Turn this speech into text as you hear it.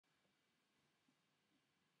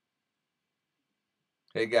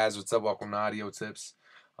Hey guys, what's up? Welcome to Audio Tips.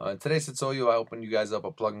 In today's tutorial, I opened you guys up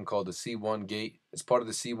a plugin called the C1 Gate. It's part of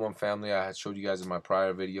the C1 family I had showed you guys in my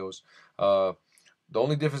prior videos. The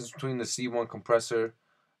only difference between the C1 compressor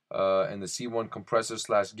and the C1 compressor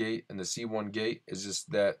slash gate and the C1 gate is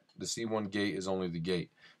just that the C1 gate is only the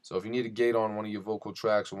gate. So if you need a gate on one of your vocal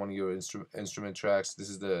tracks or one of your instrument tracks, this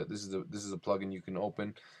is a plugin you can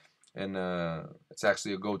open, and it's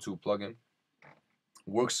actually a go-to plugin.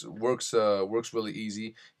 Works really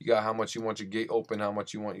easy. You got how much you want your gate open, how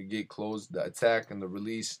much you want your gate closed, the attack and the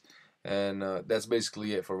release, and that's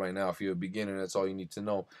basically it for right now. If you're a beginner, that's all you need to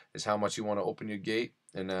know is how much you want to open your gate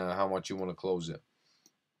and how much you want to close it.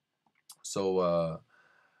 So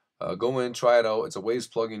go in, try it out. It's a Waves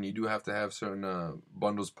plugin. You do have to have certain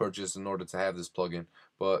bundles purchased in order to have this plugin.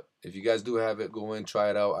 But if you guys do have it, go in,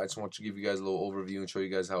 try it out. I just want to give you guys a little overview and show you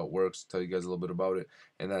guys how it works, tell you guys a little bit about it,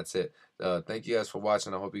 and that's it. Thank you guys for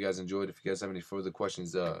watching. I hope you guys enjoyed. If you guys have any further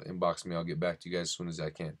questions, inbox me. I'll get back to you guys as soon as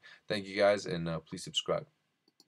I can. Thank you guys, and please subscribe.